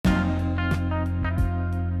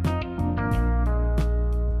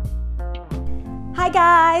Hi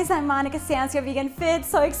guys, I'm Monica Sancio, Vegan Fit.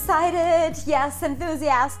 So excited, yes,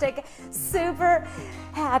 enthusiastic, super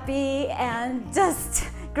happy, and just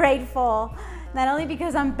grateful. Not only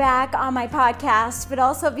because I'm back on my podcast, but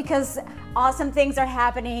also because awesome things are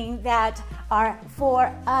happening that are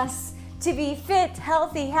for us to be fit,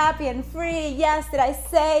 healthy, happy, and free. Yes, did I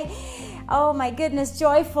say? Oh my goodness,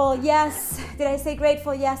 joyful. Yes. Did I say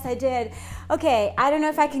grateful? Yes, I did. Okay, I don't know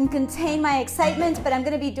if I can contain my excitement, but I'm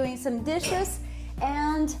going to be doing some dishes.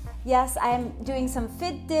 And yes, I'm doing some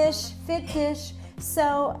fit dish.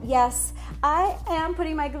 So yes, I am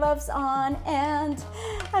putting my gloves on and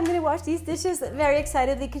I'm going to wash these dishes very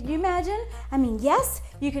excitedly. Could you imagine? I mean, yes,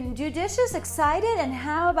 you can do dishes excited. And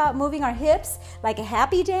how about moving our hips like a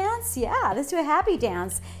happy dance? Yeah, let's do a happy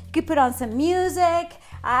dance. You could put on some music.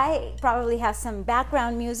 I probably have some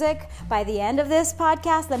background music by the end of this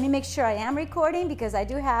podcast. Let me make sure I am recording because I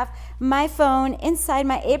do have my phone inside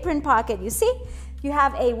my apron pocket. You see? You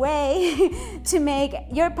have a way to make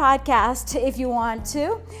your podcast if you want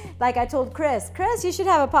to. Like I told Chris, you should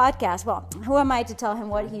have a podcast. Well, who am I to tell him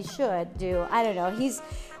what he should do? I don't know. He's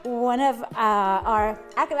one of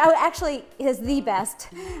actually is the best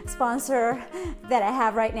sponsor that I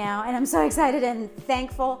have right now. And I'm so excited and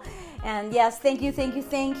thankful. And yes, thank you.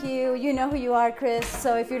 You know who you are, Chris.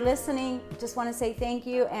 So if you're listening, just want to say thank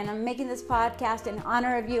you. And I'm making this podcast in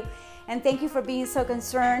honor of you. And thank you for being so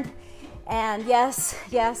concerned. And yes,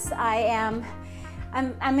 I am.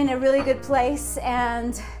 I'm in a really good place,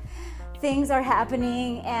 and things are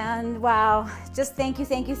happening. And wow, just thank you.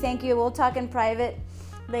 We'll talk in private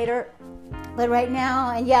later, but right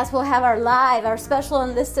now, and yes, we'll have our special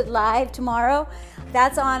enlisted live tomorrow.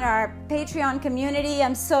 That's on our Patreon community.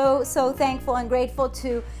 I'm so thankful and grateful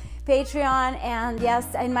to Patreon. And yes,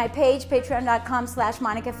 in my page,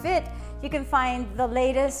 patreon.com/MonicaFit, you can find the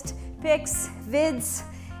latest pics, vids,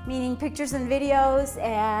 meaning pictures and videos,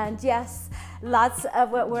 and yes, lots of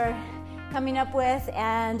what we're coming up with,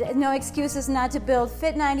 and no excuses not to build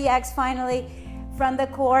Fit90X finally from the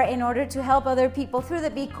core in order to help other people through the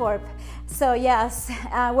B Corp. So yes,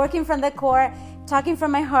 working from the core, talking from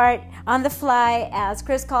my heart, on the fly, as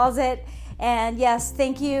Chris calls it. And yes,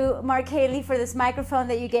 thank you, Mark Haley, for this microphone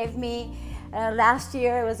that you gave me last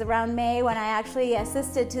year. It was around May when I actually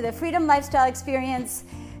assisted to the Freedom Lifestyle Experience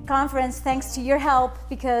conference, thanks to your help,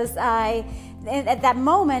 because at that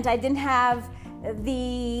moment I didn't have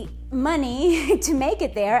the money to make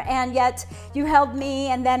it there, and yet you helped me.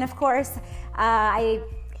 And then of course I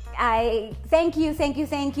thank you,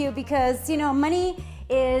 because money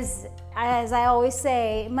is, as I always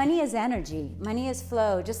say, money is energy, money is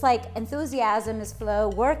flow, just like enthusiasm is flow,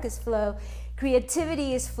 work is flow,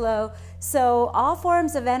 creativity is flow. So all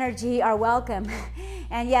forms of energy are welcome.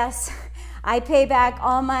 And yes, I pay back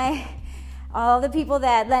all the people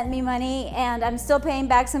that lent me money, and I'm still paying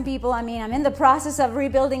back some people. I mean, I'm in the process of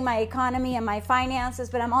rebuilding my economy and my finances,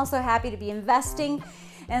 but I'm also happy to be investing.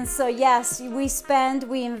 And so yes, we spend,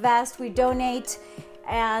 we invest, we donate,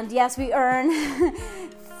 and yes, we earn.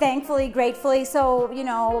 Thankfully, gratefully. So,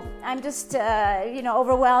 I'm just,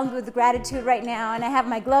 overwhelmed with gratitude right now. And I have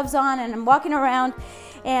my gloves on and I'm walking around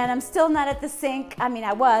and I'm still not at the sink. I mean,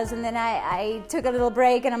 I was, and then I took a little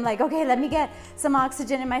break and I'm like, okay, let me get some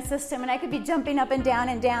oxygen in my system. And I could be jumping up and down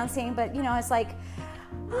and dancing, but it's like,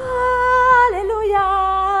 hallelujah.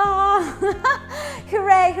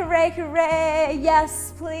 Hooray.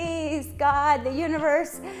 Yes, please, God, the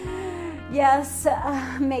universe. Yes,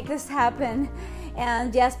 make this happen.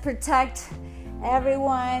 And yes, protect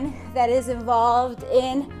everyone that is involved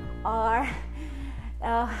in our,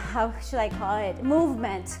 how should I call it,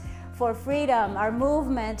 movement for freedom, our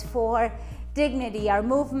movement for dignity, our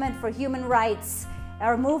movement for human rights,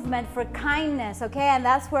 our movement for kindness, okay? And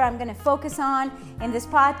that's where I'm going to focus on in this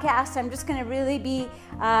podcast. I'm just going to really be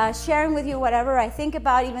sharing with you whatever I think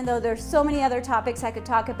about, even though there's so many other topics I could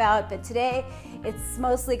talk about. But today, it's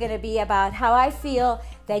mostly going to be about how I feel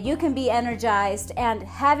that you can be energized, and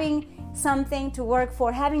having something to work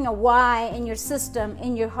for, having a why in your system,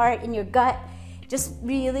 in your heart, in your gut, just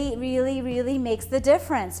really makes the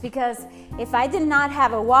difference. Because if I did not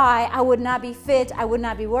have a why, I would not be fit. I would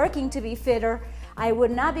not be working to be fitter. I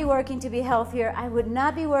would not be working to be healthier. I would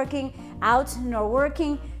not be working out nor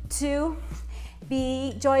working to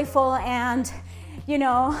be joyful and,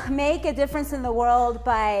 make a difference in the world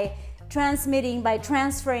by transmitting, by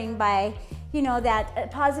transferring, by,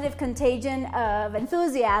 that positive contagion of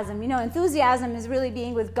enthusiasm. Enthusiasm is really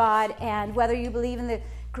being with God, and whether you believe in the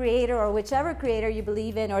creator or whichever creator you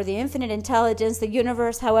believe in, or the infinite intelligence, the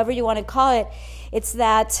universe, however you want to call it, it's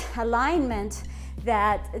that alignment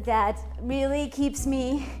that really keeps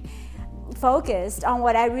me focused on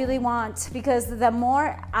what I really want, because the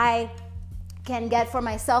more I can get for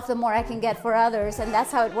myself, the more I can get for others, and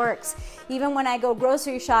that's how it works. Even when I go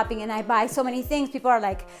grocery shopping and I buy so many things, people are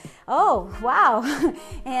like, oh, wow.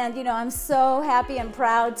 And, I'm so happy and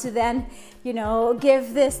proud to then,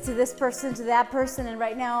 give this to this person, to that person. And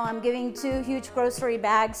right now I'm giving 2 huge grocery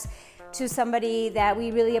bags to somebody that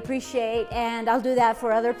we really appreciate, and I'll do that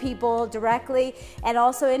for other people directly and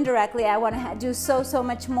also indirectly. I want to do so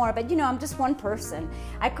much more, but I'm just one person.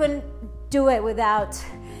 I couldn't do it without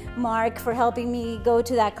Mark for helping me go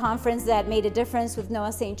to that conference that made a difference with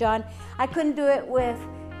Noah St. John. I couldn't do it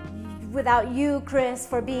without you, Chris,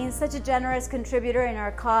 for being such a generous contributor in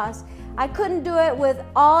our cause. I couldn't do it with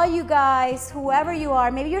all you guys, whoever you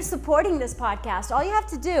are. Maybe you're supporting this podcast. All you have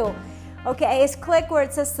to do, okay, is click where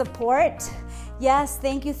it says support. Yes,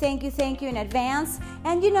 thank you in advance.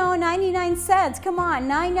 And 99 cents, come on,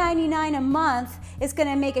 $9.99 a month is going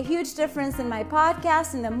to make a huge difference in my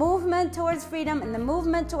podcast, in the movement towards freedom, in the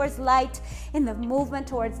movement towards light, in the movement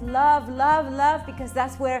towards love, because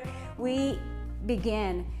that's where we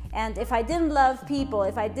begin. And if I didn't love people,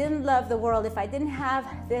 if I didn't love the world, if I didn't have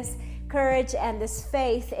this courage and this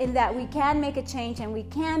faith in that we can make a change and we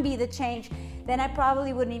can be the change, then I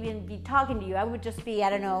probably wouldn't even be talking to you. I would just be, I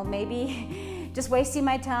don't know, maybe just wasting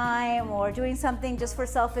my time or doing something just for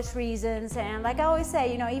selfish reasons. And like I always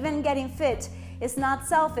say, even getting fit is not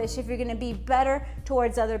selfish if you're going to be better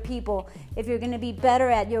towards other people, if you're going to be better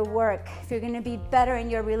at your work, if you're going to be better in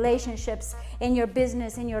your relationships, in your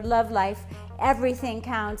business, in your love life. Everything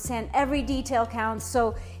counts and every detail counts.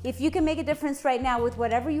 So if you can make a difference right now with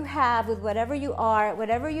whatever you have, with whatever you are,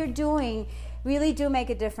 whatever you're doing, really do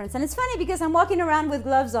make a difference. And it's funny because I'm walking around with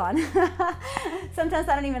gloves on. Sometimes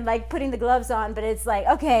I don't even like putting the gloves on, but it's like,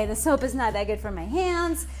 okay, the soap is not that good for my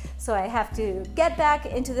hands, so I have to get back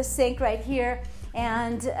into the sink right here.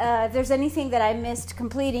 And if there's anything that I missed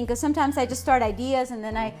completing, because sometimes I just start ideas and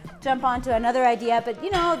then I jump onto another idea, but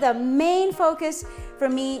the main focus for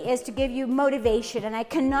me is to give you motivation, and I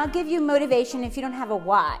cannot give you motivation if you don't have a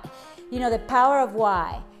why. The power of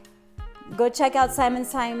why. Go check out Simon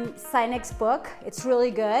Sinek's book. It's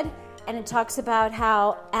really good, and it talks about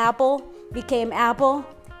how Apple became Apple,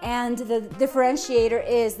 and the differentiator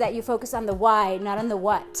is that you focus on the why, not on the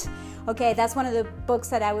what. Okay, that's one of the books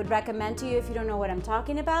that I would recommend to you if you don't know what I'm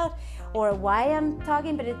talking about or why I'm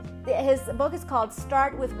talking, but his book is called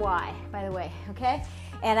Start With Why, by the way, okay?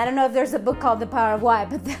 And I don't know if there's a book called The Power of Why,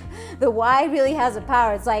 but the why really has a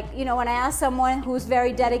power. It's like, when I ask someone who's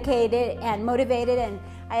very dedicated and motivated, and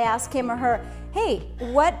I ask him or her, hey,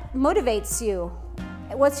 what motivates you?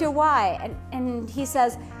 What's your why? And he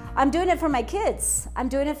says, I'm doing it for my kids. I'm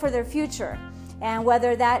doing it for their future. And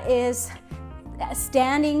whether that is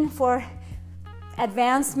standing for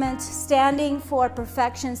advancement, standing for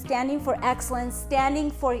perfection, standing for excellence, standing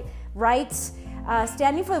for rights,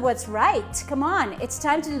 standing for what's right. Come on, it's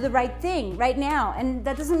time to do the right thing right now. And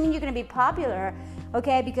that doesn't mean you're going to be popular,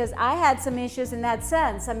 okay? Because I had some issues in that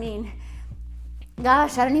sense. I mean,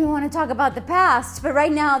 gosh, I don't even want to talk about the past, but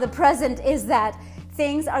right now the present is that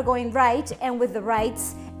things are going right and with the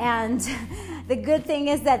rights. And the good thing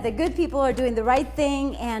is that the good people are doing the right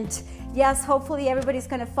thing, and yes, hopefully everybody's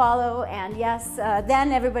going to follow, and yes,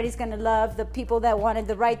 then everybody's going to love the people that wanted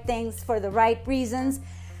the right things for the right reasons.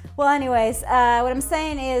 Well, anyways, what I'm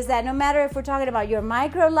saying is that no matter if we're talking about your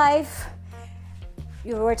micro life,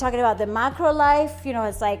 we're talking about the macro life,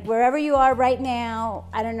 it's like wherever you are right now,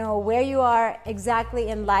 I don't know where you are exactly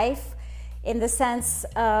in life, in the sense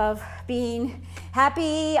of being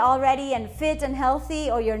happy already and fit and healthy,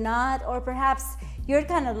 or you're not, or perhaps you're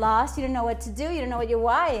kind of lost, you don't know what to do, you don't know what your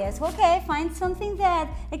why is. Well, okay, find something that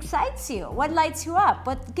excites you. What lights you up?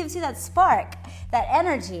 What gives you that spark, that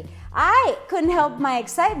energy? I couldn't help my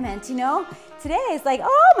excitement, Today it's like,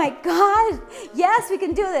 oh my God, yes, we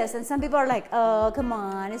can do this. And some people are like, oh, come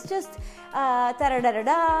on, it's just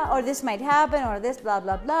da-da-da-da-da, or this might happen, or this blah,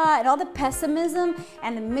 blah, blah. And all the pessimism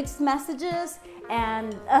and the mixed messages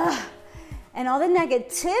and all the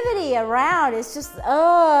negativity around is just,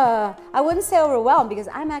 I wouldn't say overwhelmed, because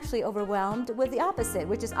I'm actually overwhelmed with the opposite,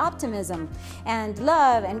 which is optimism and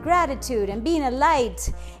love and gratitude and being a light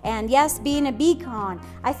and, yes, being a beacon.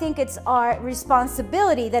 I think it's our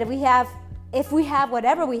responsibility that if we have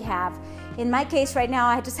whatever we have. In my case right now,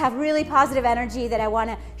 I just have really positive energy that I want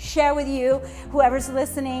to share with you, whoever's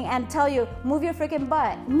listening, and tell you, move your freaking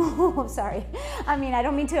butt. Move, sorry. I mean, I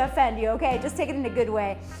don't mean to offend you, okay? Just take it in a good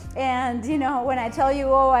way. And, when I tell you,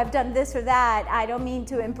 oh, I've done this or that, I don't mean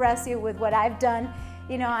to impress you with what I've done.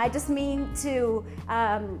 I just mean to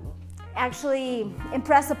actually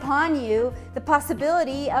impress upon you the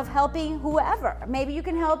possibility of helping whoever. Maybe you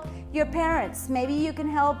can help your parents. Maybe you can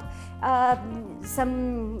help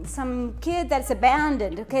some kid that's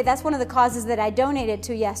abandoned. Okay, that's one of the causes that I donated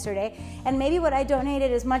to yesterday. And maybe what I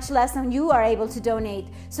donated is much less than you are able to donate.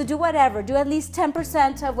 So do whatever. Do at least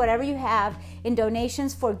 10% of whatever you have in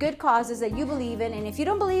donations for good causes that you believe in. And if you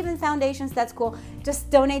don't believe in foundations, that's cool. Just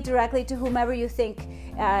donate directly to whomever you think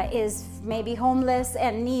is maybe homeless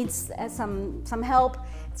and needs some help.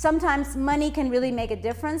 Sometimes money can really make a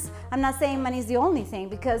difference. I'm not saying money is the only thing,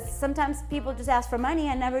 because sometimes people just ask for money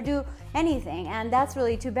and never do anything, and that's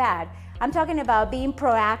really too bad. I'm talking about being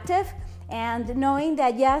proactive and knowing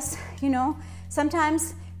that, yes,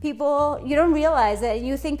 sometimes people, you don't realize that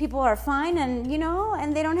you think people are fine and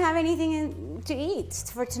they don't have anything to eat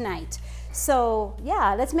for tonight. So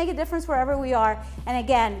yeah, let's make a difference wherever we are. And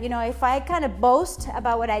again, if I kind of boast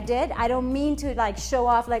about what I did, I don't mean to like show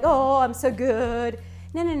off like, oh, I'm so good.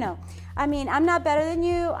 No. I mean, I'm not better than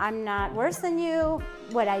you. I'm not worse than you.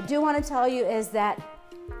 What I do want to tell you is that,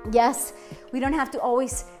 yes, we don't have to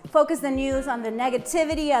always focus the news on the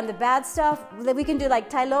negativity, on the bad stuff. That we can do like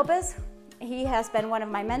Tai Lopez. He has been one of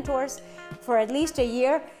my mentors for at least a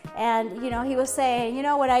year. And, he was saying,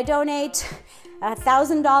 when I donate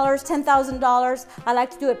 $1,000, $10,000, I like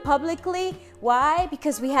to do it publicly. Why?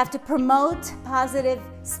 Because we have to promote positive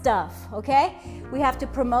stuff, okay? We have to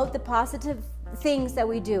promote the positive things that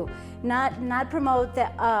we do, not promote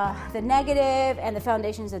the negative and the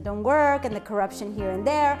foundations that don't work and the corruption here and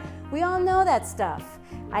there. We all know that stuff.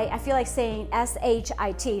 I feel like saying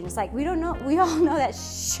S-H-I-T. It's like we all know that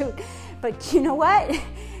shoot. But you know what?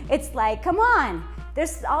 It's like, come on.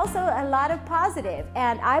 There's also a lot of positive.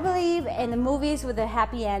 And I believe in the movies with a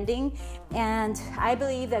happy ending. And I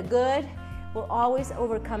believe that good will always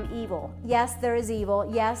overcome evil. Yes, there is evil.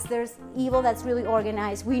 Yes, there's evil that's really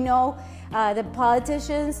organized. We know the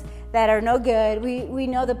politicians that are no good. We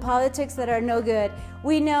know the politics that are no good.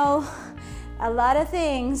 We know a lot of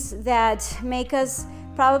things that make us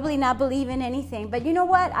probably not believe in anything. But you know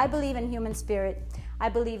what? I believe in human spirit. I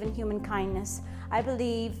believe in human kindness. I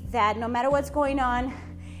believe that no matter what's going on,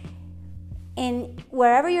 in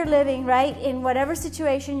wherever you're living, right, in whatever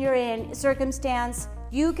situation you're in, circumstance,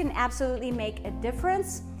 you can absolutely make a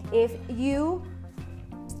difference if you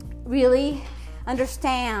really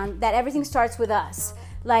understand that everything starts with us.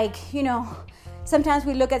 Like, sometimes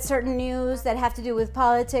we look at certain news that have to do with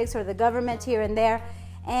politics or the government here and there,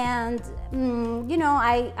 and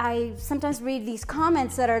I sometimes read these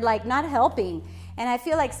comments that are like not helping, and I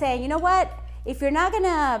feel like saying, you know what, if you're not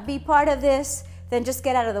gonna be part of this, then just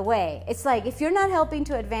get out of the way. It's like, if you're not helping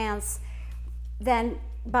to advance, then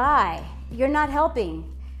bye. You're not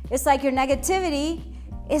helping. It's like your negativity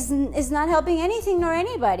is not helping anything nor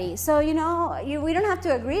anybody. So, we don't have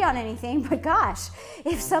to agree on anything, but gosh,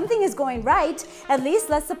 if something is going right, at least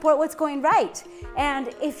let's support what's going right.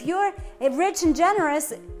 And if you're rich and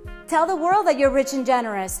generous, tell the world that you're rich and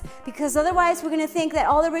generous, because otherwise we're going to think that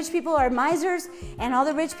all the rich people are misers and all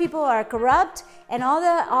the rich people are corrupt and all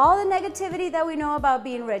the negativity that we know about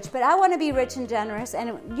being rich. But I want to be rich and generous,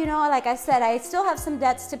 and like I said, I still have some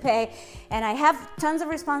debts to pay, and I have tons of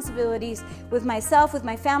responsibilities with myself, with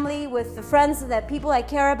my family, with the friends, that people I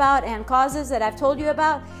care about, and causes that I've told you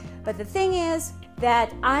about. But the thing is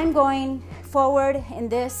that I'm going forward in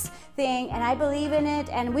this thing, and I believe in it,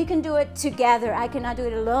 and we can do it together. I cannot do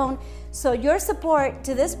it alone. So your support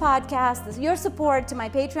to this podcast, your support to my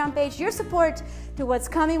Patreon page, your support to what's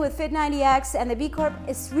coming with Fit90X and the B Corp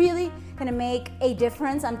is really going to make a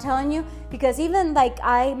difference, I'm telling you, because even like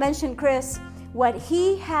I mentioned Chris, what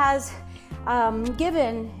he has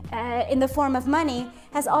given in the form of money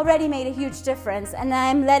has already made a huge difference, and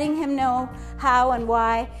I'm letting him know how and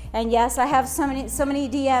why. And yes, I have so many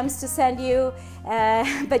DMs to send you,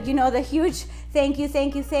 but the huge thank you,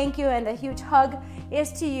 and the huge hug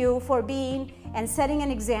is to you for being and setting an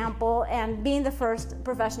example and being the first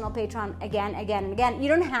professional patron again and again. You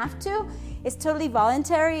don't have to. It's totally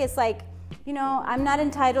voluntary. It's like, I'm not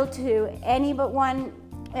entitled to any but one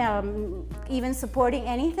even supporting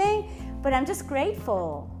anything, but I'm just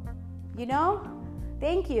grateful.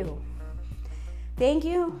 Thank you.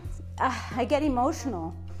 I get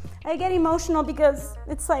emotional. Because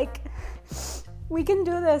it's like, we can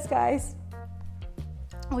do this, guys.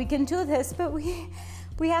 We can do this, but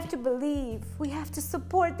we have to believe. We have to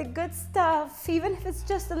support the good stuff, even if it's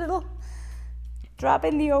just a little drop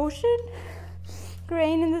in the ocean,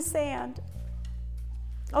 grain in the sand.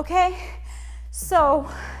 Okay? So,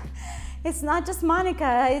 it's not just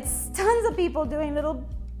Monica. It's tons of people doing little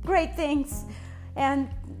great things. And,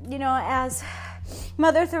 as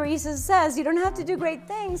Mother Teresa says, you don't have to do great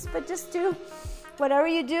things, but just do whatever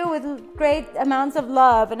you do with great amounts of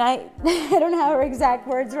love. And I don't have her exact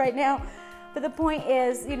words right now, but the point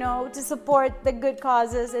is, to support the good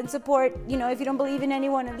causes and support, if you don't believe in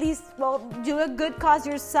anyone, at least, do a good cause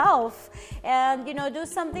yourself. And, do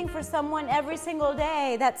something for someone every single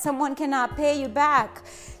day that someone cannot pay you back.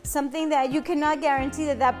 Something that you cannot guarantee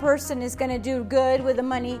that person is going to do good with the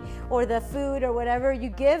money or the food or whatever you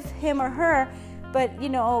give him or her. But,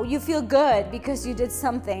 you feel good because you did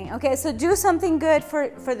something. Okay, so do something good for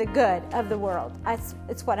the good of the world.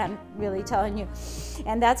 It's what I'm really telling you.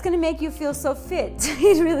 And that's going to make you feel so fit.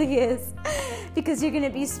 It really is. Because you're going to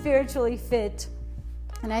be spiritually fit.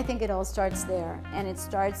 And I think it all starts there. And it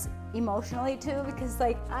starts emotionally too, because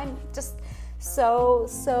I'm just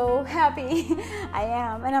so happy. I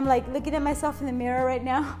am. And I'm looking at myself in the mirror right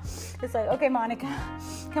now. It's okay, Monica,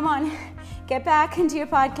 come on, get back into your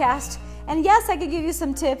podcast. And yes, I could give you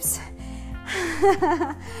some tips.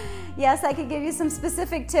 Yes, I could give you some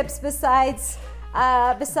specific tips besides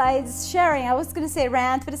sharing. I was going to say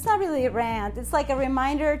rant, but it's not really a rant. It's a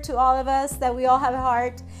reminder to all of us that we all have a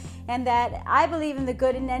heart, and that I believe in the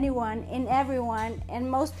good in anyone, in everyone, and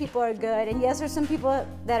most people are good. And yes, there's some people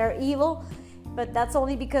that are evil, but that's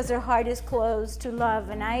only because their heart is closed to love.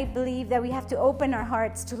 And I believe that we have to open our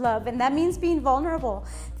hearts to love, and that means being vulnerable.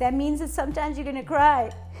 That means that sometimes you're going to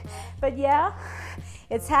cry. But yeah,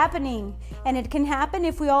 it's happening. And it can happen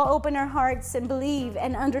if we all open our hearts and believe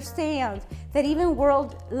and understand that even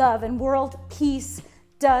world love and world peace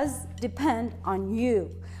does depend on you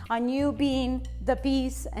being the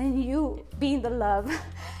peace and you being the love.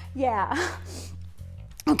 Yeah.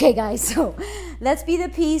 Okay, guys, so let's be the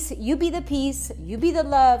peace, you be the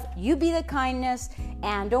love, you be the kindness,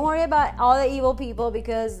 and don't worry about all the evil people,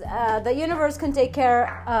 because the universe can take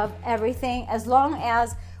care of everything as long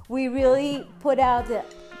as we really put out the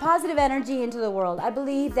positive energy into the world. I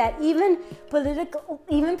believe that even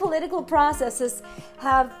political processes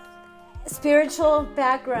have spiritual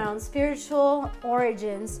backgrounds, spiritual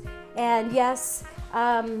origins, and yes,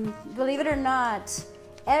 believe it or not,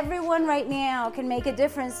 everyone right now can make a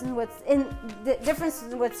difference in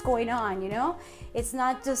what's going on. It's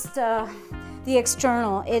not just the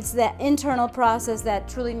external; it's the internal process that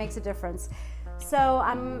truly makes a difference. So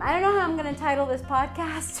I don't know how I'm going to title this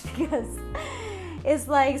podcast because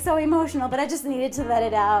it's so emotional, but I just needed to let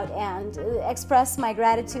it out and express my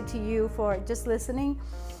gratitude to you for just listening,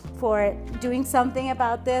 for doing something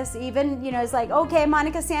about this. Even it's okay,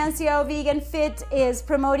 Monica Sancio, Vegan Fit, is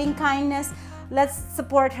promoting kindness. Let's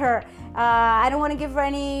support her. I don't want to give her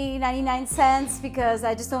any 99 cents because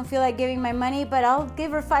I just don't feel like giving my money, but I'll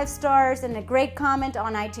give her 5 stars and a great comment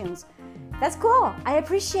on iTunes. That's cool. I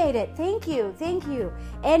appreciate it. Thank you.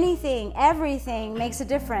 Anything, everything makes a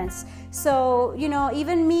difference. So,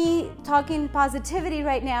 even me talking positivity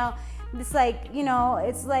right now, it's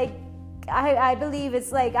I believe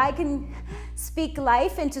it's I can speak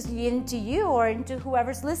life into you or into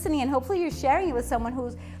whoever's listening, and hopefully you're sharing it with someone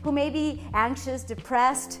who may be anxious,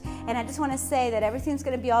 depressed. And I just want to say that everything's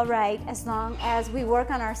going to be all right as long as we work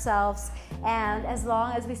on ourselves and as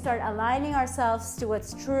long as we start aligning ourselves to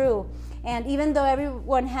what's true. And even though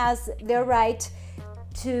everyone has their right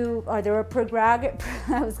to, or their prerogative,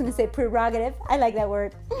 I like that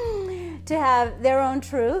word, to have their own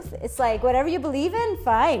truth. It's whatever you believe in,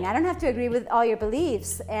 fine. I don't have to agree with all your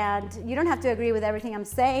beliefs, and you don't have to agree with everything I'm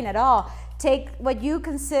saying at all. Take what you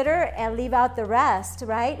consider and leave out the rest,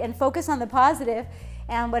 right? And focus on the positive,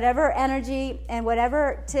 and whatever energy and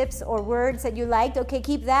whatever tips or words that you liked, okay,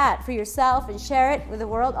 keep that for yourself and share it with the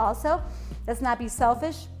world also. Let's not be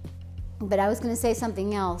selfish. But I was going to say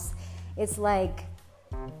something else. It's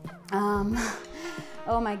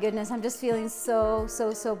oh my goodness, I'm just feeling so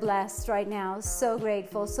blessed right now. So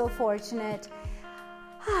grateful, so fortunate.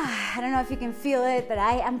 I don't know if you can feel it, but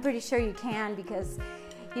I'm pretty sure you can, because,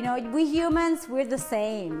 we humans, we're the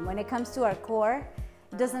same. When it comes to our core,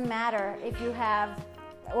 it doesn't matter if you have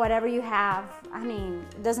whatever you have.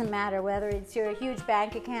 It doesn't matter whether it's your huge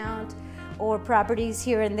bank account or properties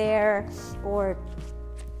here and there, or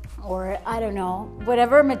I don't know,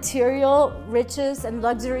 whatever material riches and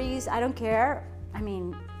luxuries, I don't care.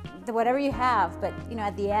 Whatever you have, but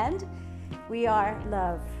at the end, we are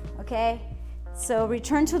love. Okay, so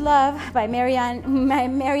Return to Love by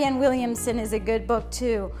Marianne Williamson is a good book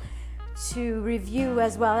to review,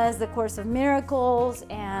 as well as the Course of Miracles.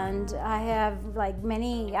 And I have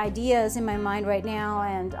many ideas in my mind right now.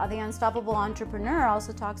 And the Unstoppable Entrepreneur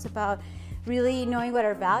also talks about really knowing what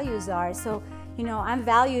our values are. So I'm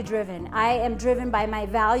value driven. I am driven by my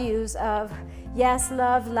values of yes,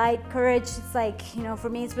 love, light, courage. It's like, for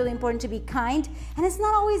me, it's really important to be kind, and it's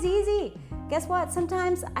not always easy. Guess what?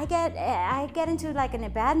 Sometimes I get into like in a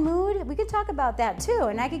bad mood. We could talk about that too,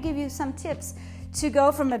 and I could give you some tips to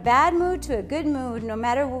go from a bad mood to a good mood, no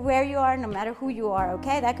matter where you are, no matter who you are.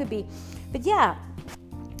 Okay, that could be. But yeah,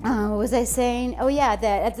 what was I saying? Oh yeah,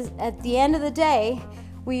 that at the end of the day,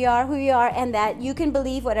 we are who we are, and that you can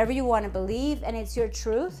believe whatever you want to believe, and it's your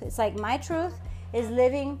truth. It's like my truth is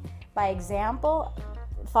living by example,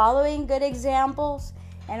 following good examples,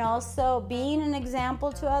 and also being an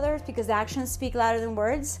example to others, because actions speak louder than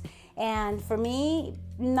words. And for me,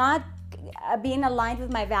 not being aligned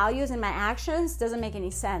with my values and my actions doesn't make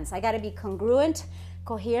any sense. I got to be congruent,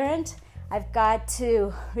 coherent. I've got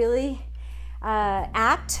to really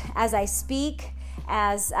act as I speak,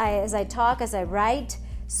 as I talk, as I write.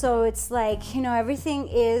 So it's like, everything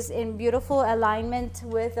is in beautiful alignment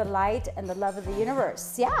with the light and the love of the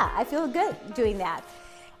universe. Yeah, I feel good doing that.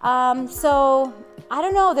 So I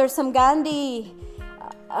don't know, there's some Gandhi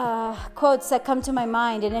quotes that come to my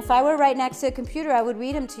mind. And if I were right next to a computer, I would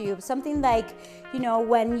read them to you. Something like,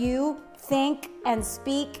 when you think and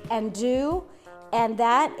speak and do, and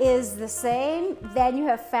that is the same, then you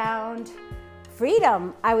have found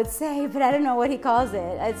freedom, I would say. But I don't know what he calls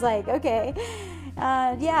it. It's like, okay.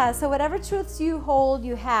 So whatever truths you hold,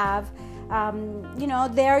 you have,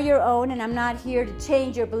 they're your own, and I'm not here to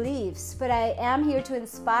change your beliefs, but I am here to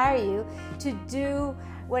inspire you to do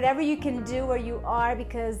whatever you can do where you are,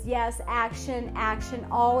 because yes, action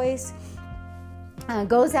always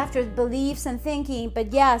goes after beliefs and thinking.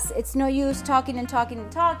 But yes, it's no use talking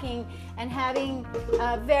and having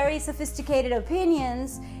very sophisticated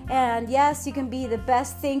opinions. And yes, you can be the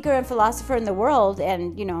best thinker and philosopher in the world.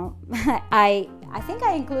 And I think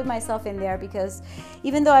I include myself in there, because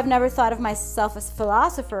even though I've never thought of myself as a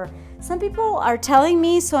philosopher, some people are telling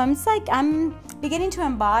me, so I'm beginning to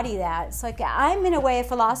embody that. It's like I'm in a way a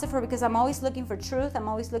philosopher, because I'm always looking for truth. I'm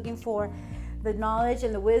always looking for the knowledge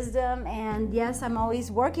and the wisdom. And yes, I'm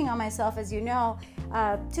always working on myself, as you know,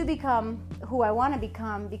 to become who I want to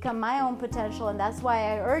become my own potential. And that's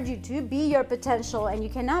why I urge you to be your potential. And you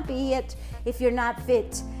cannot be it if you're not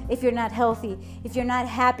fit, if you're not healthy, if you're not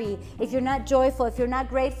happy, if you're not joyful, if you're not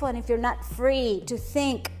grateful, and if you're not free to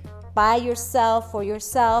think by yourself, for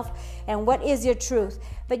yourself, and what is your truth.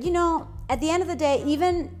 But at the end of the day,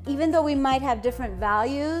 even though we might have different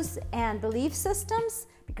values and belief systems,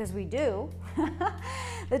 because we do,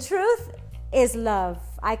 the truth is love,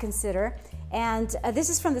 I consider. And this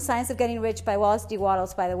is from The Science of Getting Rich by Wallace D.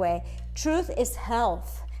 Wattles, by the way. Truth is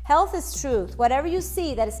health. Health is truth. Whatever you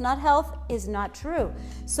see that is not health is not true.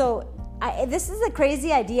 So this is a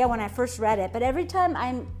crazy idea when I first read it, but every time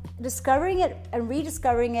I'm discovering it and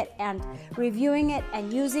rediscovering it and reviewing it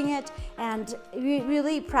and using it and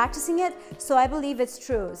really practicing it, so I believe it's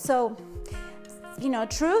true. So,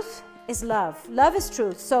 truth is love. Love is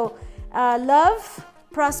truth. So love,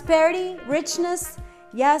 prosperity, richness,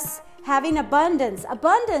 yes, having abundance.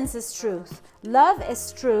 Abundance is truth. Love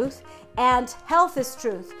is truth. And health is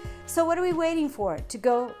truth. So what are we waiting for? To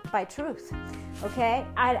go by truth. Okay?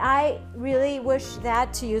 I really wish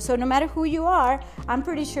that to you. So no matter who you are, I'm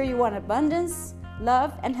pretty sure you want abundance,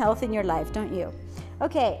 love, and health in your life, don't you?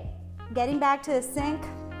 Okay, getting back to the sink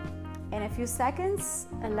in a few seconds.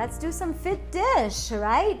 And let's do some fit dish,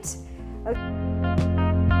 right? Okay.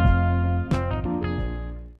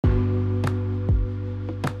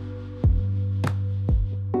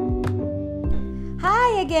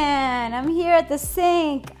 Again, I'm here at the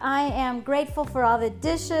sink. I am grateful for all the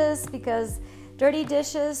dishes, because dirty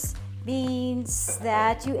dishes means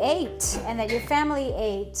that you ate and that your family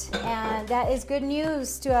ate, and that is good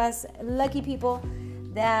news to us lucky people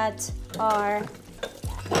that are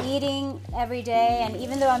eating every day. And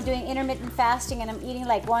even though I'm doing intermittent fasting and I'm eating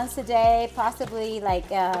like once a day, possibly like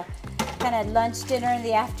kind of lunch, dinner in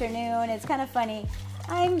the afternoon, it's kind of funny.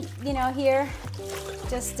 I'm here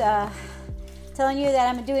just telling you that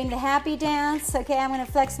I'm doing the happy dance. Okay, I'm going to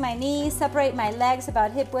flex my knees, separate my legs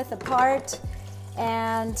about hip width apart,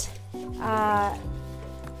 and I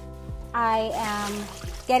am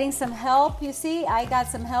getting some help. You see, I got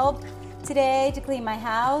some help today to clean my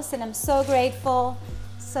house, and I'm so grateful.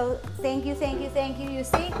 So thank you. You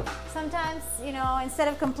see, sometimes, instead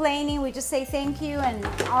of complaining, we just say thank you, and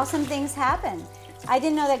awesome things happen. I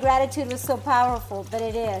didn't know that gratitude was so powerful, but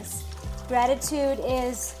it is. Gratitude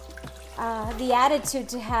is the attitude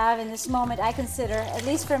to have in this moment. I consider, at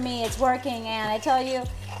least for me, it's working. And I tell you,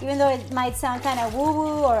 even though it might sound kind of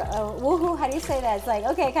woo-woo or woohoo, how do you say that? It's like,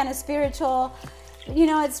 okay, kind of spiritual.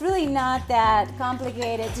 It's really not that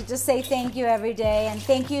complicated to just say thank you every day. And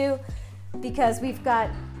thank you because we've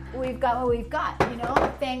got we've got what we've got, you know.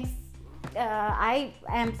 Thanks. I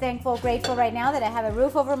am thankful, grateful right now that I have a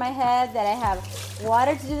roof over my head, that I have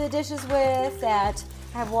water to do the dishes with, that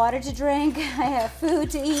I have water to drink, I have food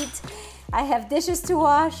to eat, I have dishes to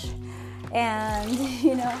wash, and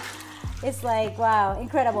you know, it's like, wow,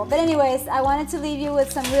 incredible. But anyways, I wanted to leave you with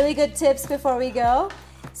some really good tips before we go.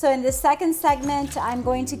 So in the second segment, I'm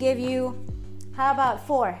going to give you, how about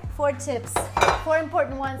four tips, 4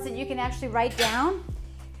 important ones that you can actually write down.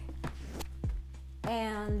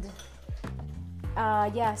 And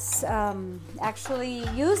actually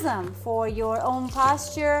use them for your own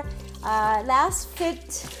posture. Last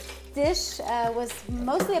fit dish was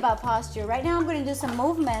mostly about posture. Right now I'm going to do some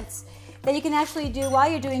movements that you can actually do while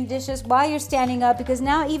you're doing dishes, while you're standing up, because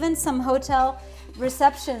now even some hotel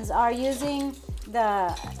receptions are using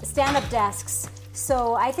the stand-up desks.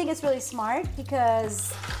 So I think it's really smart,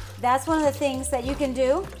 because that's one of the things that you can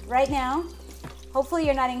do right now. Hopefully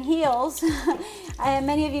you're not in heels.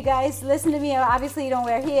 Many of you guys listen to me, obviously you don't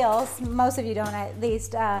wear heels. Most of you don't, at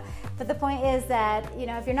least. But the point is that, you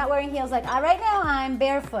know, if you're not wearing heels, like right now I'm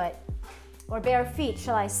barefoot, or bare feet,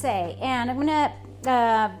 shall I say. And I'm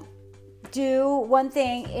gonna do one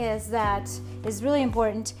thing that is really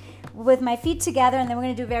important with my feet together, and then we're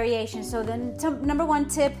gonna do variations. So the number one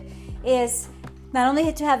tip is not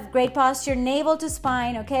only to have great posture, navel to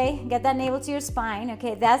spine, okay? Get that navel to your spine,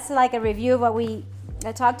 okay? That's like a review of what we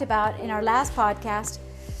talked about in our last podcast.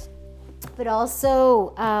 But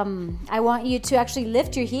also, I want you to actually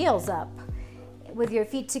lift your heels up with your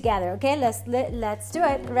feet together, okay? Let's do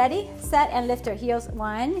it. Ready, set, and lift our heels.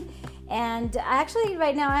 1. And actually,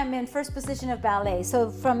 right now I'm in first position of ballet. So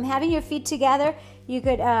from having your feet together, you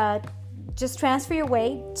could just transfer your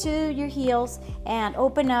weight to your heels and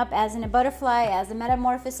open up as in a butterfly, as a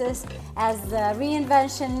metamorphosis, as the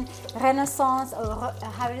reinvention, renaissance, or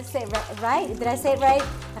how did I say it right? Did I say it right?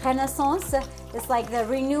 Renaissance. It's like the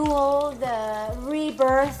renewal, the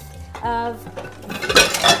rebirth of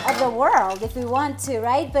the world, if we want to,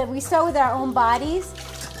 right? But we start with our own bodies,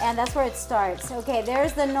 and that's where it starts. Okay,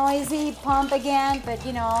 there's the noisy pump again, but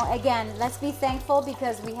you know, again, let's be thankful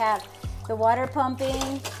because we have the water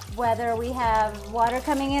pumping, whether we have water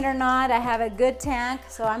coming in or not. I have a good tank,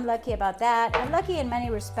 so I'm lucky about that. I'm lucky in many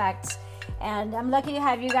respects, and I'm lucky to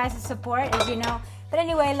have you guys' support, as you know. But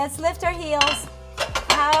anyway, let's lift our heels.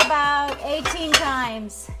 How about 18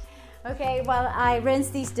 times? Okay, while I rinse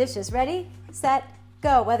these dishes. Ready, set,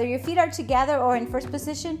 go. Whether your feet are together or in first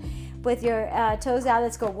position with your toes out,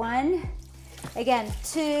 let's go. 1, again,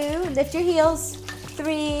 2, lift your heels.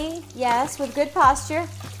 3, yes, with good posture.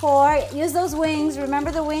 4, use those wings. Remember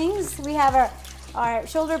the wings? We have our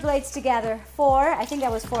shoulder blades together. 4, I think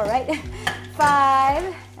that was 4, right?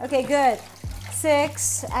 5, okay, good.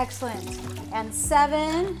 6, excellent. And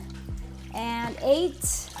 7, and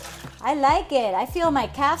 8, I like it. I feel my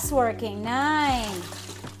calves working. 9,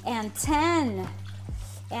 and 10,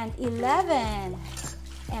 and 11,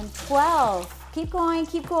 and 12. Keep going,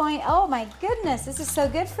 keep going. Oh my goodness, this is so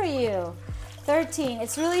good for you. 13,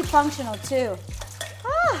 it's really functional too.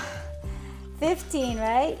 15,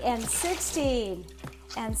 right? And 16,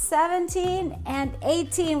 and 17, and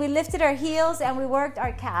 18. We lifted our heels and we worked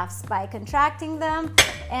our calves by contracting them.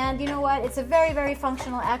 And you know what? It's a very, very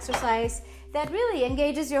functional exercise that really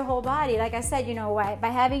engages your whole body. Like I said, you know, by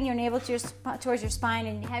having your navel towards your spine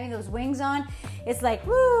and having those wings on, it's like,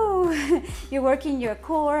 woo! You're working your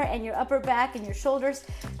core and your upper back and your shoulders.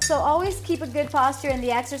 So always keep a good posture in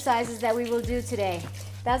the exercises that we will do today.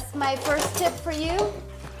 That's my first tip for you,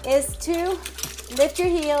 is to lift your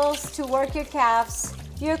heels, to work your calves,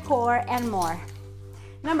 your core, and more.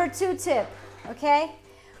 Number 2 tip, okay?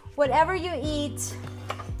 Whatever you eat,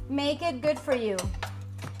 make it good for you.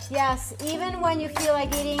 Yes, even when you feel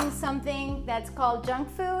like eating something that's called junk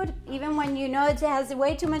food, even when you know it has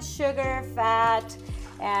way too much sugar, fat,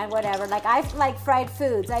 and whatever. Like I like fried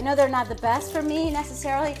foods. I know they're not the best for me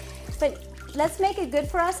necessarily, but let's make it good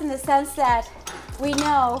for us in the sense that we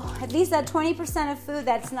know at least that 20% of food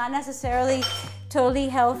that's not necessarily totally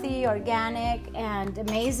healthy, organic, and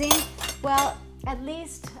amazing. Well, at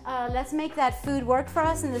least let's make that food work for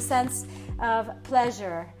us in the sense of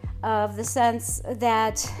pleasure, of the sense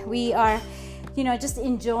that we are, you know, just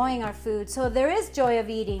enjoying our food. So there is joy of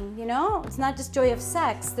eating, you know? It's not just joy of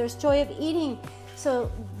sex, there's joy of eating.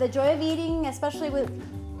 So the joy of eating, especially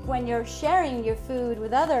when you're sharing your food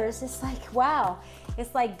with others, it's like, wow,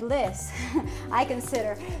 it's like bliss, I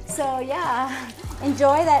consider. So yeah,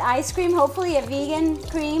 enjoy that ice cream, hopefully a vegan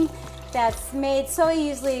cream that's made so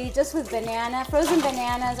easily just with banana. Frozen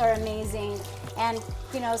bananas are amazing. And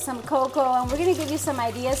you know, some cocoa, and we're gonna give you some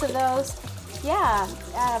ideas of those. yeah,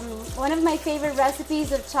 one of my favorite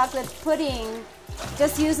recipes of chocolate pudding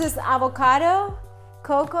just uses avocado,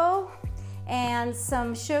 cocoa, and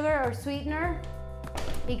some sugar or sweetener,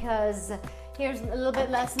 because here's a little bit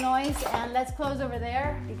less noise. And let's close over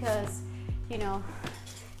there because, you know,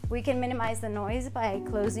 we can minimize the noise by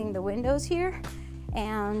closing the windows here.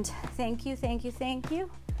 And thank you, thank you, thank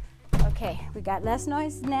you. Okay, we got less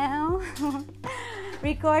noise now.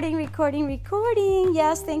 Recording.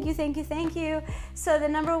 Yes, thank you, thank you, thank you. So the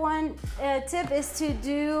number one tip is to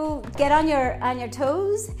get on your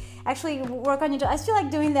toes. Actually, work on your toes. I feel like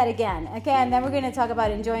doing that again. Okay, and then we're going to talk about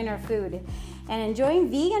enjoying our food and enjoying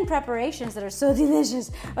vegan preparations that are so delicious.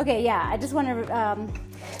 Okay, yeah, I just want to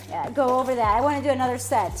go over that. I want to do another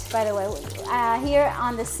set, by the way, here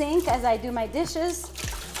on the sink as I do my dishes.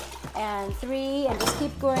 And 3, and just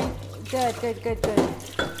keep going. Good.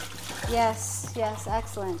 Yes,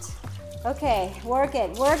 excellent. Okay, work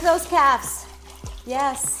it. Work those calves.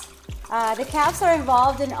 Yes. The calves are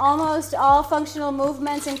involved in almost all functional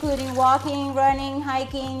movements, including walking, running,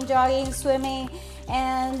 hiking, jogging, swimming,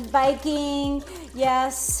 and biking.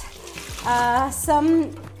 Yes.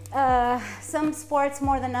 Some sports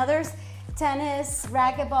more than others. Tennis,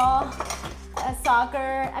 racquetball,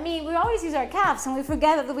 soccer. I mean, we always use our calves and we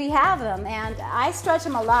forget that we have them. And I stretch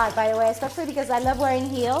them a lot, by the way, especially because I love wearing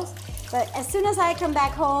heels. But as soon as I come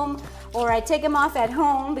back home, or I take them off at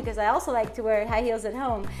home, because I also like to wear high heels at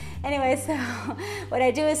home. Anyway, so what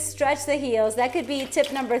I do is stretch the heels. That could be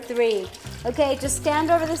tip number 3. Okay, just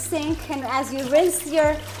stand over the sink, and as you rinse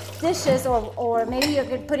your dishes, or maybe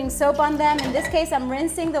you're putting soap on them. In this case, I'm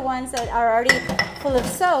rinsing the ones that are already full of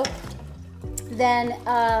soap. Then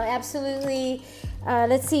absolutely,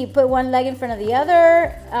 let's see, put one leg in front of the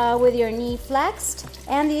other with your knee flexed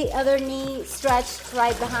and the other knee stretched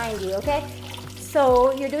right behind you, okay?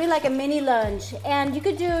 So you're doing like a mini lunge, and you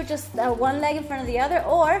could do just one leg in front of the other,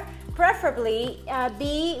 or preferably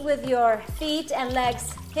be with your feet and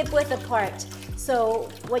legs hip width apart. So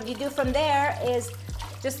what you do from there is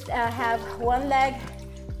just have one leg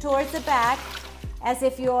towards the back as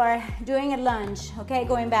if you're doing a lunge, okay,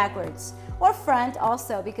 going backwards. Or front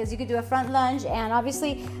also, because you could do a front lunge, and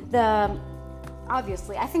obviously,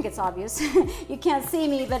 I think it's obvious. You can't see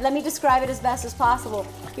me, but let me describe it as best as possible.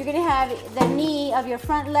 You're gonna have the knee of your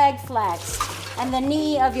front leg flexed and the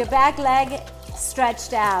knee of your back leg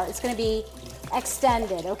stretched out. It's gonna be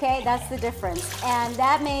extended, okay? That's the difference. And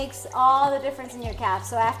that makes all the difference in your calves.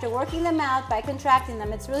 So after working them out by contracting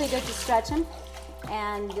them, it's really good to stretch them.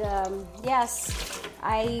 And yes,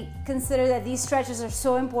 I consider that these stretches are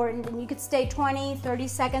so important, and you could stay 20, 30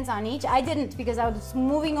 seconds on each. I didn't, because I was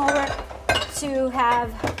moving over to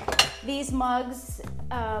have these mugs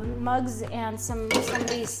and some of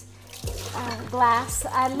these glass.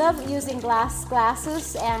 I love using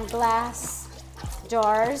glasses and glass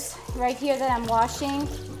jars right here that I'm washing.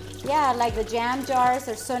 Yeah, like the jam jars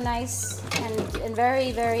are so nice and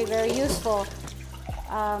very, very, very useful.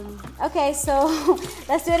 Okay, so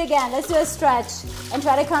let's do it again. Let's do a stretch and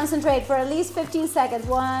try to concentrate for at least 15 seconds.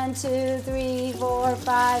 1, 2, 3, 4,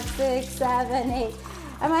 5, 6, 7, 8.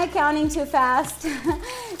 Am I counting too fast?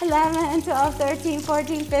 11, 12, 13,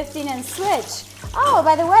 14, 15, and switch. Oh,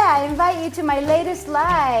 by the way, I invite you to my latest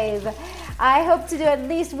live. I hope to do at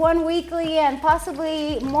least one weekly and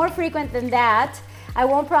possibly more frequent than that. I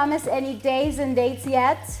won't promise any days and dates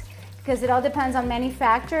yet, because it all depends on many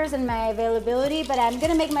factors and my availability, but I'm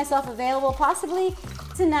gonna make myself available possibly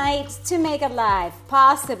tonight to make a live,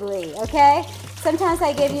 possibly, okay? Sometimes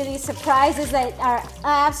I give you these surprises that are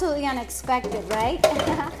absolutely unexpected, right?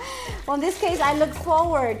 Well, in this case, I look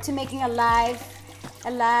forward to making a live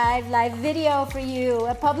video for you,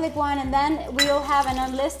 a public one, and then we'll have an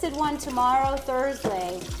unlisted one tomorrow,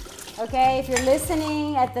 Thursday. Okay, if you're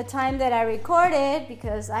listening at the time that I recorded,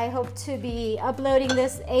 because I hope to be uploading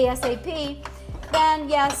this ASAP, then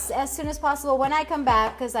yes, as soon as possible when I come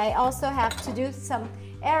back, because I also have to do some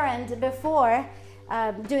errand before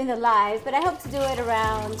doing the live, but I hope to do it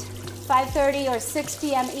around 5:30 or 6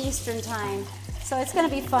 p.m. Eastern time. So it's going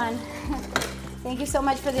to be fun. Thank you so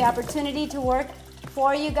much for the opportunity to work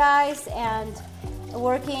for you guys and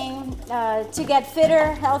working to get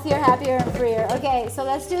fitter, healthier, happier, and freer. Okay, so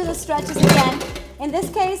let's do the stretches again. In this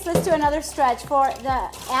case, let's do another stretch for the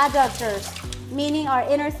adductors, meaning our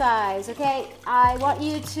inner thighs, okay? I want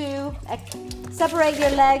you to separate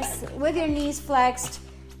your legs with your knees flexed,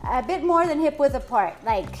 a bit more than hip width apart,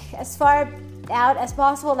 like as far out as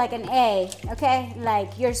possible, like an A, okay?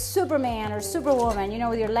 Like you're Superman or Superwoman, you know,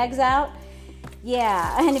 with your legs out.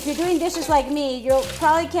 Yeah, and if you're doing dishes like me, you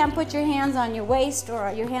probably can't put your hands on your waist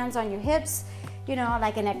or your hands on your hips.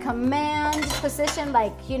 like in a command position,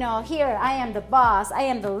 like, here, I am the boss, I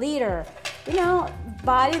am the leader.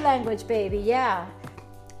 Body language, baby, yeah.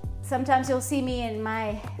 Sometimes you'll see me in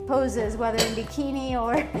my poses, whether in bikini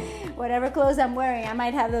or whatever clothes I'm wearing. I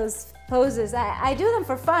might have those poses. I do them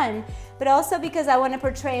for fun, but also because I want to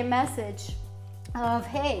portray a message of,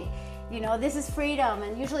 hey, this is freedom.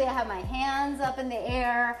 And usually I have my hands up in the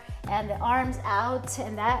air and the arms out,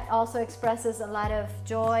 and that also expresses a lot of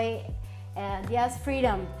joy and, yes,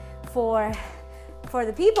 freedom for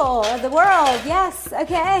the people of the world. Yes,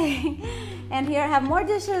 okay. And here I have more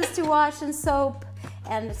dishes to wash and soap.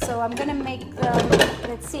 And so I'm going to make them,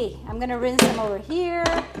 let's see, I'm going to rinse them over here.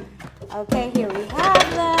 Okay, here we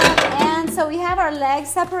have them. And so we have our legs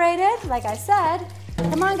separated, like I said.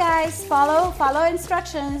 Come on, guys, follow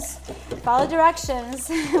instructions, follow directions.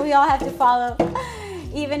 We all have to follow,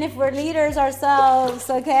 even if we're leaders ourselves,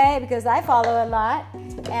 okay? Because I follow a lot,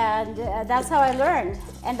 and that's how I learned.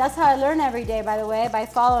 And that's how I learn every day, by the way, by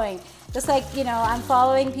following. Just like, I'm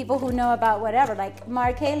following people who know about whatever. Like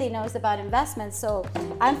Mark Haley knows about investments, so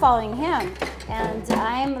I'm following him. And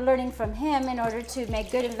I'm learning from him in order to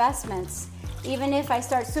make good investments, even if I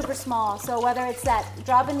start super small. So whether it's that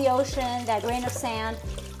drop in the ocean, that grain of sand,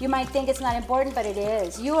 you might think it's not important, but it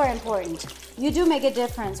is. You are important. You do make a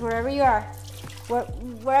difference wherever you are.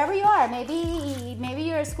 Wherever you are. Maybe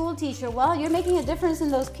you're a school teacher. Well, you're making a difference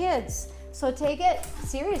in those kids. So take it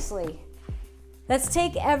seriously. Let's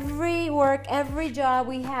take every work, every job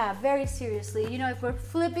we have very seriously. If we're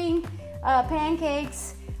flipping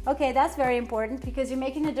pancakes, okay, that's very important because you're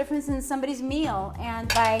making a difference in somebody's meal. And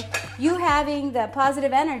by you having the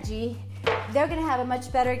positive energy, they're going to have a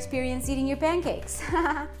much better experience eating your pancakes.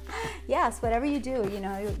 Yes, whatever you do,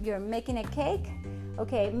 you're making a cake.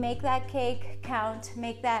 Okay, make that cake count.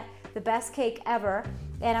 Make that the best cake ever.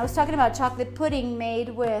 And I was talking about chocolate pudding made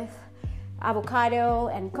with avocado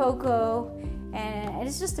and cocoa. And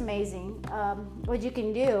it's just amazing what you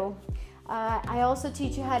can do. I also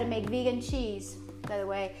teach you how to make vegan cheese, by the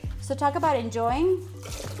way. So talk about enjoying.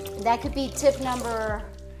 That could be tip number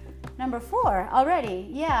 4 already.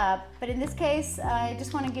 Yeah, but in this case, I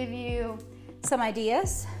just want to give you some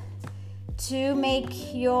ideas to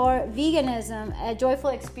make your veganism a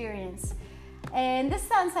joyful experience. In this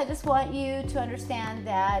sense, I just want you to understand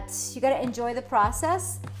that you got to enjoy the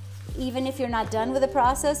process, even if you're not done with the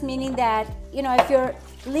process, meaning that, if you're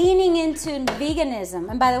leaning into veganism,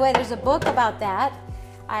 and by the way, there's a book about that.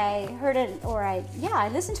 I heard it, I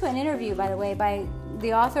listened to an interview, by the way, by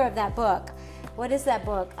the author of that book. What is that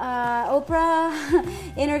book? Oprah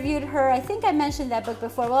interviewed her. I think I mentioned that book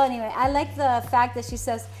before. Well, anyway, I like the fact that she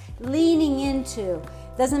says leaning into.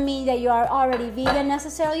 Doesn't mean that you are already vegan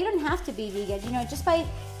necessarily. You don't have to be vegan. Just by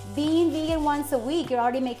being vegan once a week, you're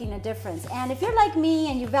already making a difference. And if you're like me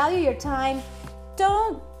and you value your time,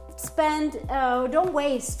 don't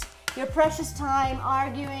waste your precious time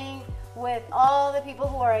arguing with all the people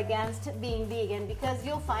who are against being vegan, because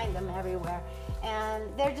you'll find them everywhere. And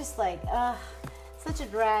they're just like, such a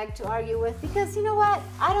drag to argue with, because you know what?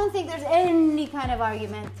 I don't think there's any kind of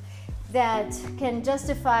argument that can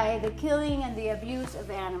justify the killing and the abuse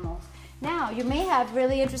of animals. Now, you may have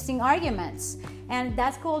really interesting arguments, and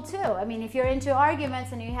that's cool too. I mean, if you're into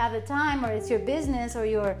arguments and you have the time, or it's your business or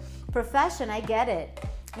your profession, I get it.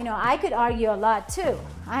 I could argue a lot too.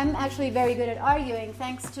 I'm actually very good at arguing,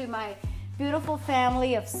 thanks to my beautiful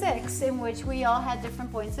family of 6, in which we all had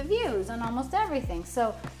different points of views on almost everything.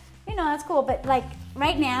 So, that's cool. But like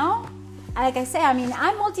right now, like I say, I'm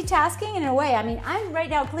multitasking in a way. I'm right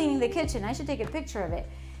now cleaning the kitchen. I should take a picture of it.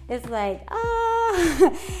 It's like,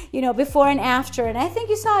 before and after. And I think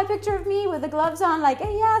you saw a picture of me with the gloves on, like,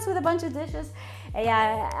 hey, yes, with a bunch of dishes.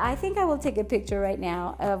 Yeah, I think I will take a picture right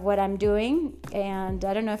now of what I'm doing. And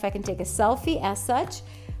I don't know if I can take a selfie as such.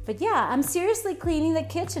 But yeah, I'm seriously cleaning the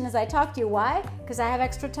kitchen as I talk to you. Why? Because I have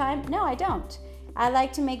extra time? No, I don't. I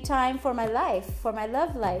like to make time for my life, for my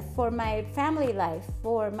love life, for my family life,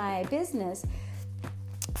 for my business,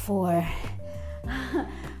 for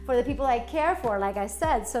the people I care for, like I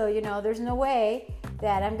said. So, there's no way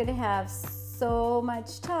that I'm going to have so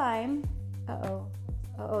much time.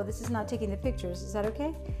 This is not taking the pictures. Is that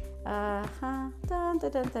okay?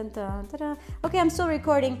 Okay, I'm still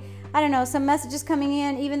recording. I don't know, some messages coming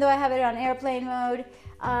in, even though I have it on airplane mode.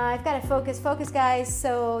 I've got to focus, guys.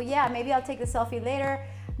 So, yeah, maybe I'll take the selfie later.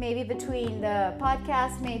 Maybe between the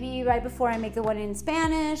podcast, maybe right before I make the one in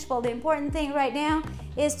Spanish. Well, the important thing right now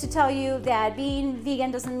is to tell you that being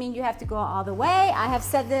vegan doesn't mean you have to go all the way. I have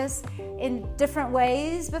said this in different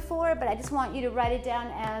ways before, but I just want you to write it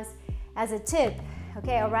down as a tip,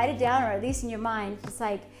 okay? Or write it down, or at least in your mind. It's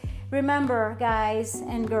like, remember, guys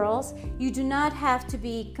and girls, you do not have to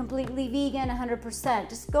be completely vegan 100%.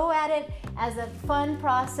 Just go at it as a fun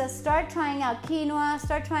process. Start trying out quinoa,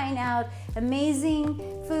 start trying out amazing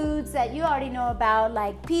foods that you already know about,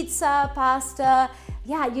 like pizza, pasta.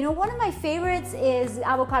 Yeah, one of my favorites is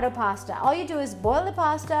avocado pasta. All you do is boil the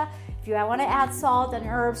pasta. If you want to add salt and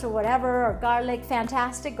herbs or whatever, or garlic,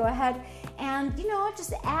 fantastic, go ahead. And,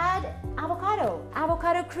 just add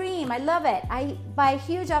avocado cream. I love it. I buy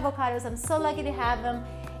huge avocados. I'm so lucky to have them.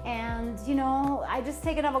 And, I just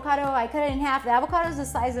take an avocado, I cut it in half. The avocado is the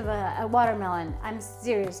size of a watermelon. I'm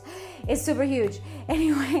serious. It's super huge.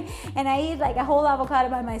 Anyway, and I eat like a whole avocado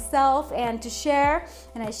by myself and to share,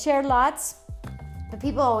 and I share lots. But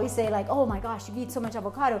people always say like, oh my gosh, you eat so much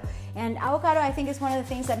avocado. And avocado, I think, is one of the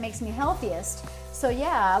things that makes me healthiest. So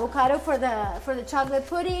yeah, avocado for the chocolate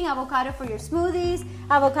pudding, avocado for your smoothies,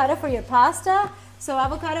 avocado for your pasta. So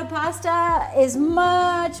avocado pasta is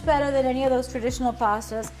much better than any of those traditional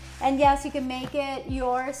pastas. And yes, you can make it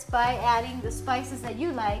yours by adding the spices that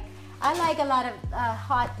you like. I like a lot of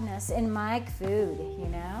hotness in my food,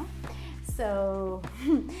 So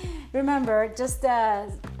remember, just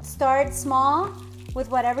start small with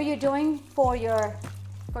whatever you're doing for your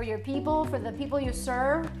people, for the people you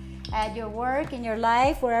serve at your work, in your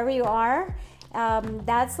life, wherever you are.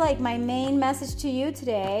 That's like my main message to you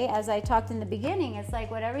today. As I talked in the beginning, it's like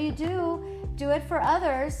whatever you do it for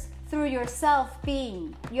others through yourself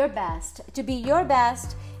being your best. To be your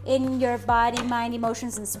best in your body, mind,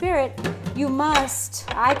 emotions, and spirit, you must,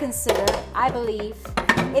 I believe,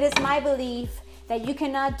 it is my belief that you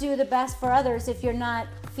cannot do the best for others if you're not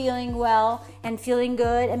feeling well and feeling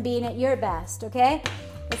good and being at your best, okay?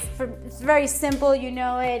 It's very simple, you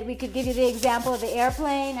know it. We could give you the example of the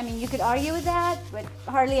airplane. I mean, you could argue with that, but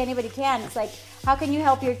hardly anybody can. It's like, how can you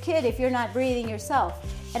help your kid if you're not breathing yourself?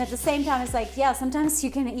 And at the same time, it's like, yeah, sometimes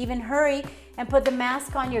you can even hurry and put the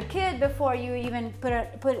mask on your kid before you even put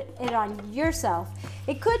it on yourself.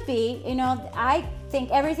 It could be, I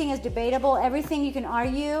think everything is debatable. Everything you can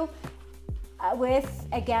argue with,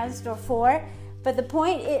 against, or for. But the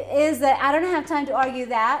point is that I don't have time to argue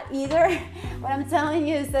that either. What I'm telling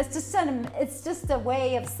you is it's just a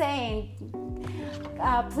way of saying,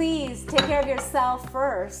 please take care of yourself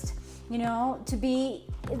first, to be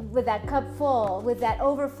with that cup full, with that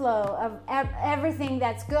overflow of everything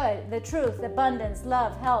that's good, the truth, abundance,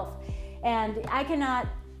 love, health. And I cannot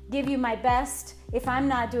give you my best if I'm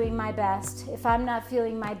not doing my best, if I'm not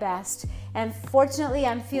feeling my best. And fortunately,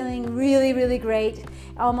 I'm feeling really, really great,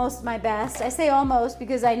 almost my best. I say almost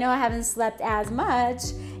because I know I haven't slept as much,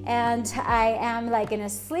 and I am like in a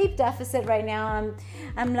sleep deficit right now.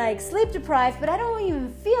 I'm like sleep deprived, but I don't even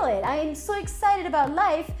feel it. I am so excited about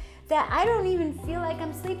life that I don't even feel like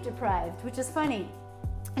I'm sleep deprived, which is funny.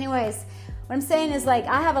 Anyways, what I'm saying is like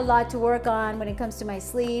I have a lot to work on when it comes to my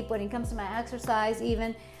sleep, when it comes to my exercise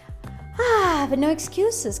even. But no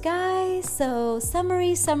excuses, guys. So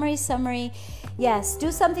summary. Yes,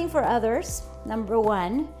 do something for others, number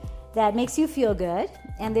one, that makes you feel good.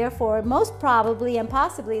 And therefore, most probably and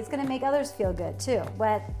possibly, it's going to make others feel good too.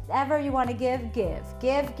 Whatever you want to give.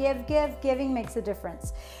 Giving makes a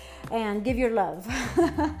difference. And give your love.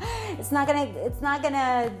 It's not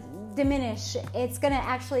gonna diminish. It's gonna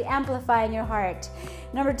actually amplify in your heart.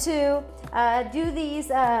 Number two, do these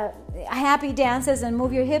happy dances and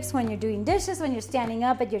move your hips when you're doing dishes, when you're standing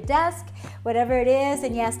up at your desk, whatever it is.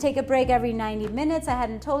 And yes, take a break every 90 minutes. I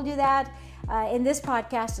hadn't told you that in this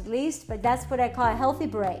podcast at least, but that's what I call a healthy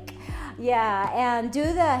break. Yeah, and do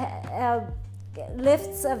the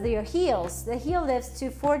lifts of your heels, the heel lifts to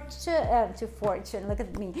fortune. Look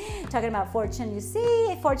at me talking about fortune. You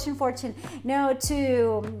see, fortune. No,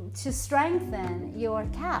 to strengthen your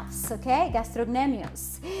calves. Okay,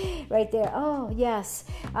 gastrocnemius, right there. Oh yes.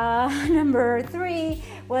 Number three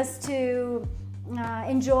was to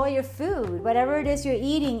enjoy your food, whatever it is you're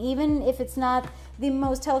eating, even if it's not the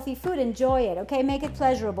most healthy food. Enjoy it, okay? Make it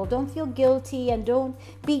pleasurable. Don't feel guilty and don't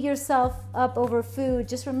beat yourself up over food.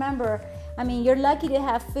 Just remember, I mean, you're lucky to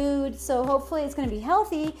have food, so hopefully it's going to be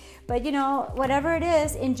healthy, but whatever it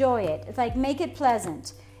is, enjoy it. It's like, make it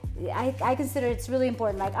pleasant. I consider it's really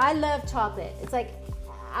important. Like, I love chocolate. It's like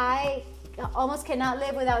I almost cannot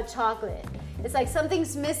live without chocolate. It's like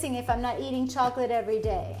something's missing if I'm not eating chocolate every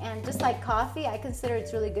day. And just like coffee, I consider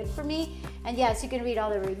it's really good for me. And yes, you can read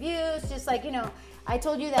all the reviews. Just like, I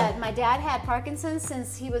told you that my dad had Parkinson's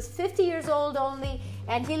since he was 50 years old only,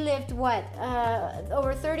 and he lived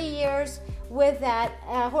over 30 years with that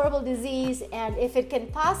horrible disease. And if it can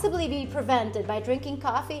possibly be prevented by drinking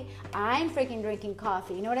coffee, I'm freaking drinking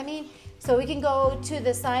coffee. You know what I mean? So we can go to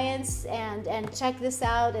the science and check this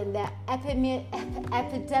out, and the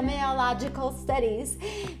epidemiological studies,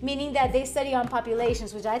 meaning that they study on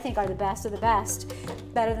populations, which I think are the best of the best,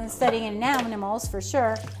 better than studying in animals for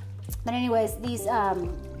sure. But anyways, these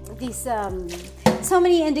so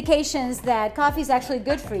many indications that coffee is actually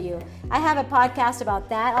good for you. I have a podcast about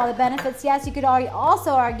that, all the benefits. Yes, you could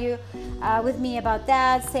also argue with me about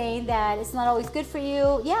that, saying that it's not always good for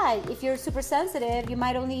you. Yeah, if you're super sensitive, you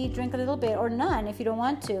might only drink a little bit or none if you don't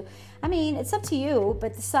want to. I mean, it's up to you,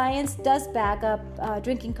 but the science does back up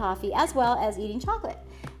drinking coffee as well as eating chocolate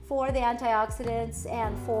for the antioxidants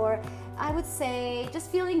and for, I would say,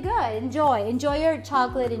 just feeling good. Enjoy your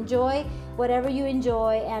chocolate, enjoy whatever you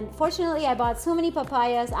enjoy. And fortunately, I bought so many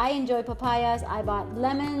papayas. I enjoy papayas. I bought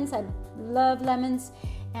lemons. I love lemons.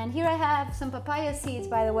 And here I have some papaya seeds,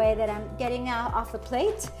 by the way, that I'm getting out off the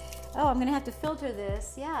plate. Oh, I'm gonna have to filter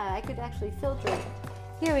this. Yeah, I could actually filter it.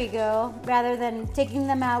 Here we go, rather than taking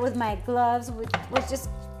them out with my gloves, which was just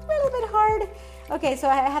a little bit hard. Okay, so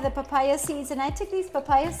I have the papaya seeds, and I took these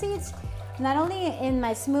papaya seeds not only in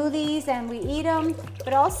my smoothies and we eat them,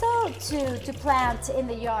 but also to plant in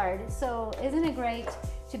the yard. So isn't it great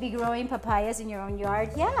to be growing papayas in your own yard?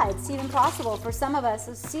 Yeah, it's even possible for some of us.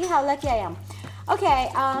 So see how lucky I am. Okay,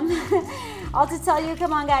 all to tell you,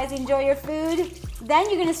 come on guys, enjoy your food. Then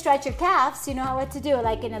you're gonna stretch your calves. You know what to do,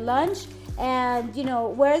 like in a lunge. And you know,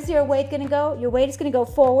 where's your weight gonna go? Your weight is gonna go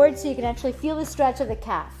forward so you can actually feel the stretch of the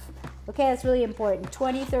calf. Okay, that's really important.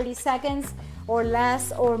 20, 30 seconds or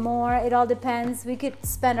less or more. It all depends. We could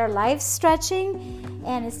spend our lives stretching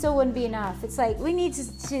and it still wouldn't be enough. It's like we need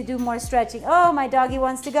to do more stretching. Oh, my doggy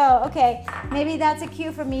wants to go. Okay, maybe that's a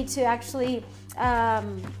cue for me to actually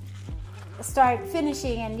start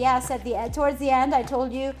finishing. And yes, towards the end, I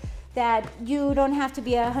told you that you don't have to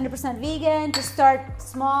be 100% vegan. Just start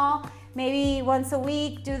small. Maybe once a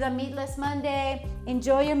week, do the Meatless Monday.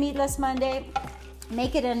 Enjoy your Meatless Monday.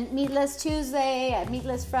 Make it a Meatless Tuesday, a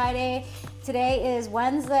Meatless Friday. Today is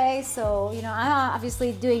Wednesday, so you know I'm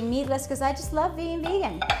obviously doing meatless because I just love being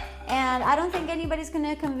vegan, and I don't think anybody's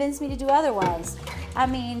gonna convince me to do otherwise. I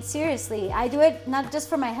mean, seriously, I do it not just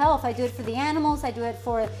for my health. I do it for the animals. I do it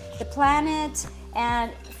for the planet,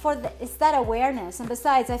 and it's that awareness. And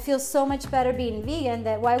besides, I feel so much better being vegan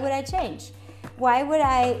that why would I change? Why would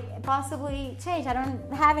I possibly change? I don't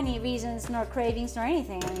have any reasons nor cravings nor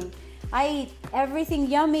anything. I mean, I eat everything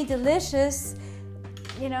yummy, delicious,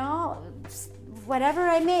 you know, whatever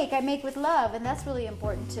I make with love, and that's really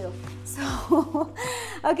important too. So,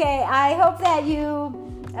 okay, I hope that you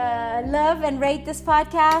love and rate this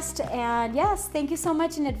podcast, and yes, thank you so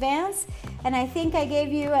much in advance. And I think I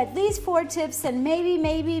gave you at least 4 tips and maybe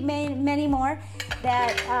many more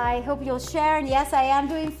that I hope you'll share. And yes, I am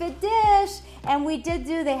doing Fit Dish, and we did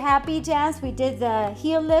do the happy dance. We did the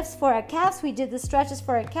heel lifts for our calves. We did the stretches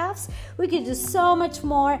for our calves. We could do so much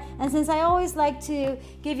more. And since I always like to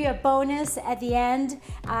give you a bonus at the end,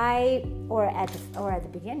 or at the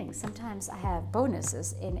beginning, sometimes I have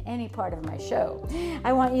bonuses in any part of my show.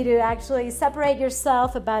 I want you to actually separate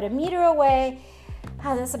yourself about 1 meter away.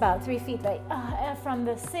 That's about 3 feet from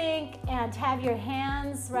the sink, and have your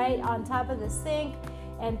hands right on top of the sink,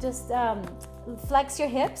 and just flex your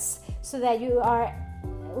hips so that you are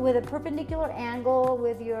with a perpendicular angle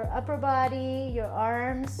with your upper body, your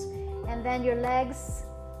arms, and then your legs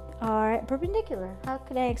are perpendicular. How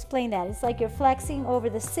can I explain that? It's like you're flexing over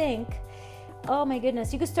the sink. Oh my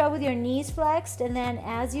goodness. You could start with your knees flexed, and then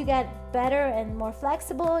as you get better and more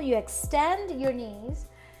flexible, you extend your knees.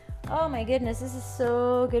 Oh my goodness, this is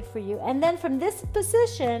so good for you. And then from this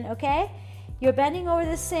position, okay, you're bending over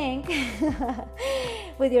the sink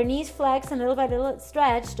with your knees flexed and little by little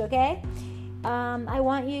stretched, okay? I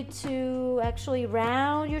want you to actually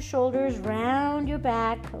round your shoulders, round your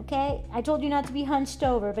back, okay? I told you not to be hunched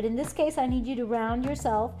over, but in this case, I need you to round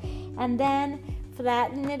yourself and then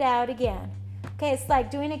flatten it out again. Okay, it's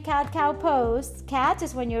like doing a cat-cow pose. Cat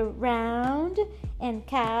is when you're round, and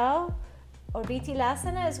cow or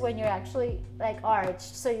Bittilasana is when you're actually like arched.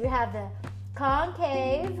 So you have the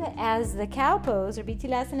concave as the cow pose or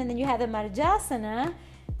Bittilasana, and then you have the Marjasana,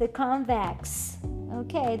 the convex.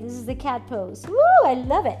 Okay, this is the cat pose. Woo, I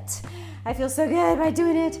love it. I feel so good by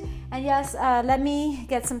doing it. And yes, let me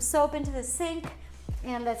get some soap into the sink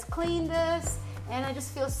and let's clean this. And I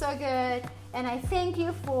just feel so good. And I thank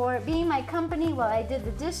you for being my company while I did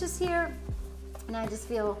the dishes here. And I just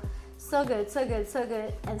feel so good, so good, so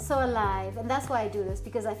good, and so alive. And that's why I do this,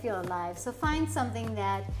 because I feel alive. So find something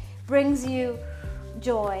that brings you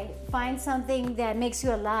joy. Find something that makes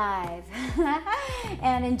you alive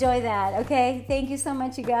and enjoy that, okay? Thank you so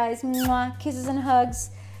much, you guys. Mwah. Kisses and hugs.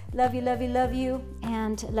 Love you, love you, love you.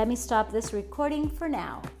 And let me stop this recording for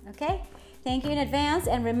now, okay? Thank you in advance.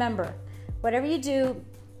 And remember, whatever you do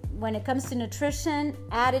when it comes to nutrition,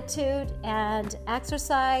 attitude, and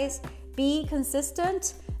exercise, be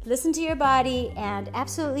consistent, listen to your body, and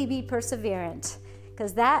absolutely be perseverant,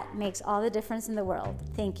 because that makes all the difference in the world.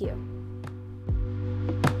 Thank you.